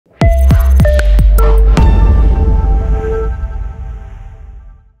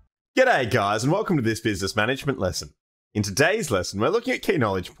G'day guys, and welcome to this business management lesson. In today's lesson, we're looking at key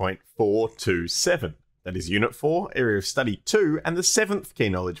knowledge point 427. That is Unit 4, Area of Study 2, and the 7th key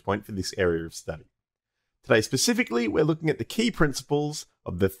knowledge point for this area of study. Today specifically, we're looking at the key principles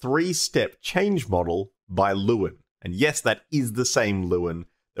of the 3-step change model by Lewin. And yes, that is the same Lewin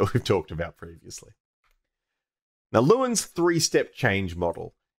that we've talked about previously. Now, Lewin's 3-step change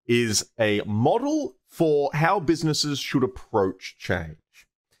model is a model for how businesses should approach change.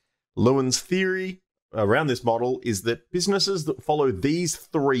 Lewin's theory around this model is that businesses that follow these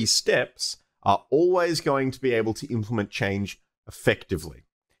 3 steps are always going to be able to implement change effectively.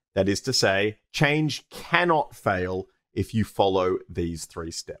 That is to say, change cannot fail if you follow these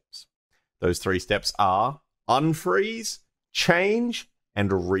 3 steps. Those 3 steps are unfreeze, change, and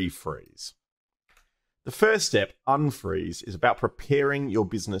refreeze. The first step, unfreeze, is about preparing your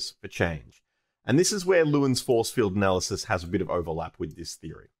business for change. And this is where Lewin's force field analysis has a bit of overlap with this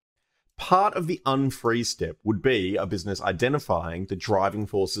theory. Part of the unfreeze step would be a business identifying the driving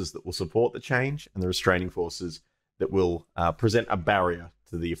forces that will support the change and the restraining forces that will present a barrier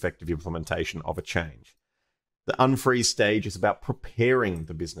to the effective implementation of a change. The unfreeze stage is about preparing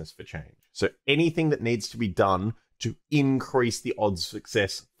the business for change. So anything that needs to be done to increase the odds of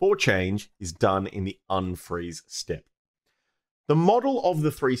success for change is done in the unfreeze step. The model of the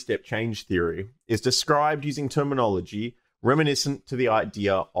 3-step change theory is described using terminology reminiscent to the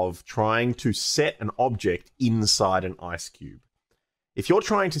idea of trying to set an object inside an ice cube. If you're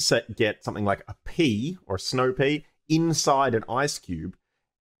trying to get something like a pea or a snow pea inside an ice cube,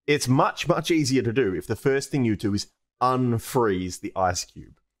 it's much easier to do if the first thing you do is unfreeze the ice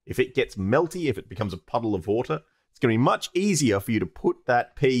cube. If it gets melty, if it becomes a puddle of water, it's going to be much easier for you to put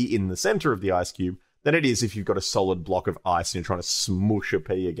that pea in the center of the ice cube than it is if you've got a solid block of ice and you're trying to smush a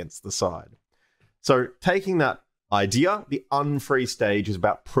pea against the side. So taking that idea, the unfreeze stage is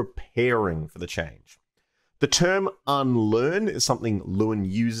about preparing for the change. The term unlearn is something Lewin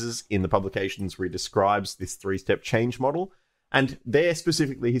uses in the publications where he describes this 3-step change model. And there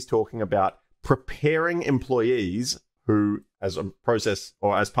specifically, he's talking about preparing employees who, as a process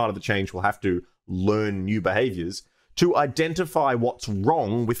or as part of the change, will have to learn new behaviors to identify what's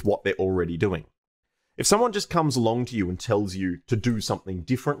wrong with what they're already doing. If someone just comes along to you and tells you to do something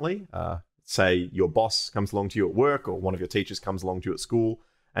differently, say your boss comes along to you at work or one of your teachers comes along to you at school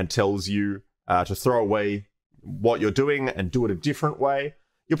and tells you to throw away what you're doing and do it a different way,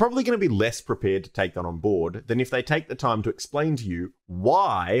 you're probably going to be less prepared to take that on board than if they take the time to explain to you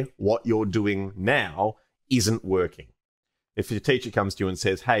why what you're doing now isn't working. If your teacher comes to you and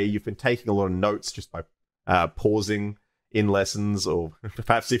says, hey, you've been taking a lot of notes just by pausing in lessons, or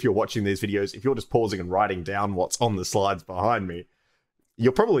perhaps if you're watching these videos, if you're just pausing and writing down what's on the slides behind me,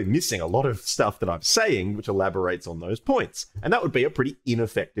 you're probably missing a lot of stuff that I'm saying, which elaborates on those points. And that would be a pretty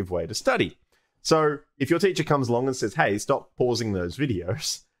ineffective way to study. So if your teacher comes along and says, hey, stop pausing those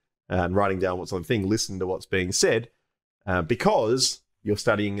videos and writing down what's on the thing, listen to what's being said, because you're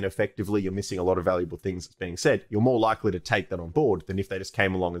studying ineffectively, you're missing a lot of valuable things that's being said, you're more likely to take that on board than if they just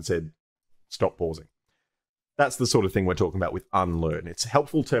came along and said, stop pausing. That's the sort of thing we're talking about with unlearn. It's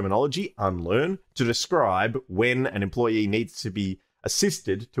helpful terminology, unlearn, to describe when an employee needs to be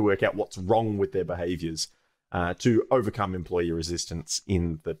assisted to work out what's wrong with their behaviors to overcome employee resistance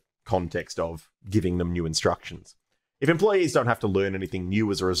in the context of giving them new instructions. If employees don't have to learn anything new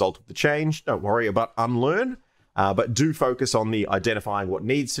as a result of the change, don't worry about unlearn, but do focus on the identifying what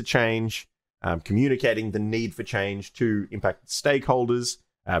needs to change, communicating the need for change to impacted stakeholders,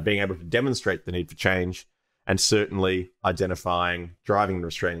 being able to demonstrate the need for change, and certainly identifying driving and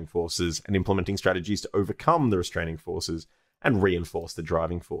restraining forces and implementing strategies to overcome the restraining forces and reinforce the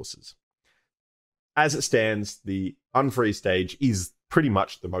driving forces. As it stands, the unfreeze stage is pretty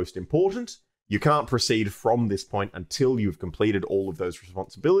much the most important. You can't proceed from this point until you've completed all of those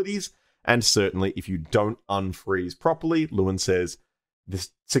responsibilities. And certainly, if you don't unfreeze properly, Lewin says the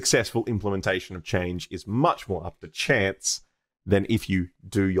successful implementation of change is much more up to chance than if you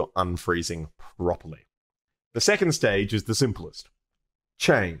do your unfreezing properly. The second stage is the simplest.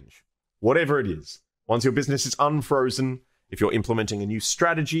 Change, whatever it is. Once your business is unfrozen, if you're implementing a new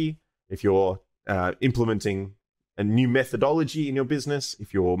strategy, if you're implementing a new methodology in your business,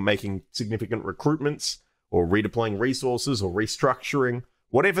 if you're making significant recruitments or redeploying resources or restructuring,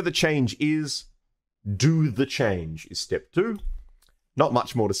 whatever the change is, do the change is step 2. Not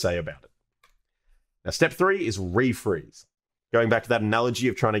much more to say about it. Now, step 3 is refreeze. Going back to that analogy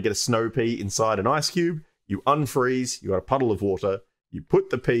of trying to get a snow pea inside an ice cube, you unfreeze, you got a puddle of water, you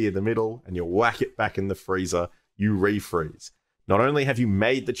put the pea in the middle and you whack it back in the freezer, you refreeze. Not only have you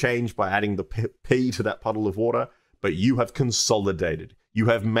made the change by adding the pea to that puddle of water, but you have consolidated. you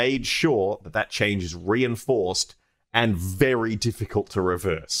have made sure that that change is reinforced and very difficult to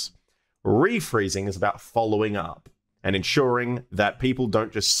reverse. Refreezing is about following up and ensuring that people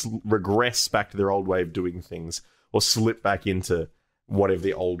don't just regress back to their old way of doing things or slip back into whatever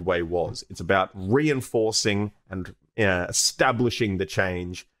the old way was. It's about reinforcing and establishing the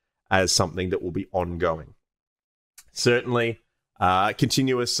change as something that will be ongoing. Certainly,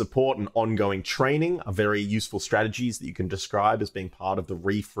 continuous support and ongoing training are very useful strategies that you can describe as being part of the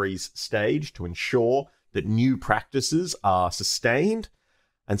refreeze stage to ensure that new practices are sustained.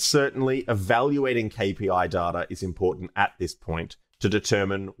 And certainly, evaluating KPI data is important at this point to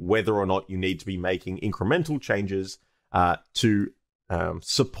determine whether or not you need to be making incremental changes to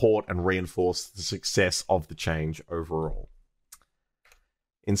support and reinforce the success of the change overall.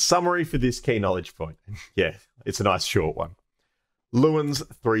 In summary for this key knowledge point, yeah, it's a nice short one. Lewin's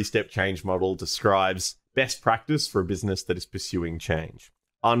 3-step change model describes best practice for a business that is pursuing change.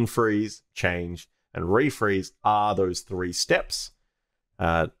 Unfreeze, change, and refreeze are those 3 steps.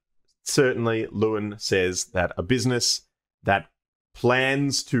 Certainly, Lewin says that a business that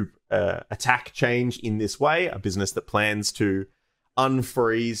plans to attack change in this way, a business that plans to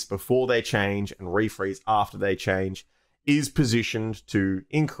unfreeze before they change and refreeze after they change, is positioned to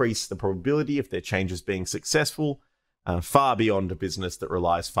increase the probability of their changes being successful, far beyond a business that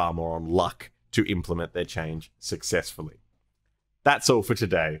relies far more on luck to implement their change successfully. That's all for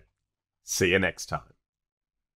today. See you next time.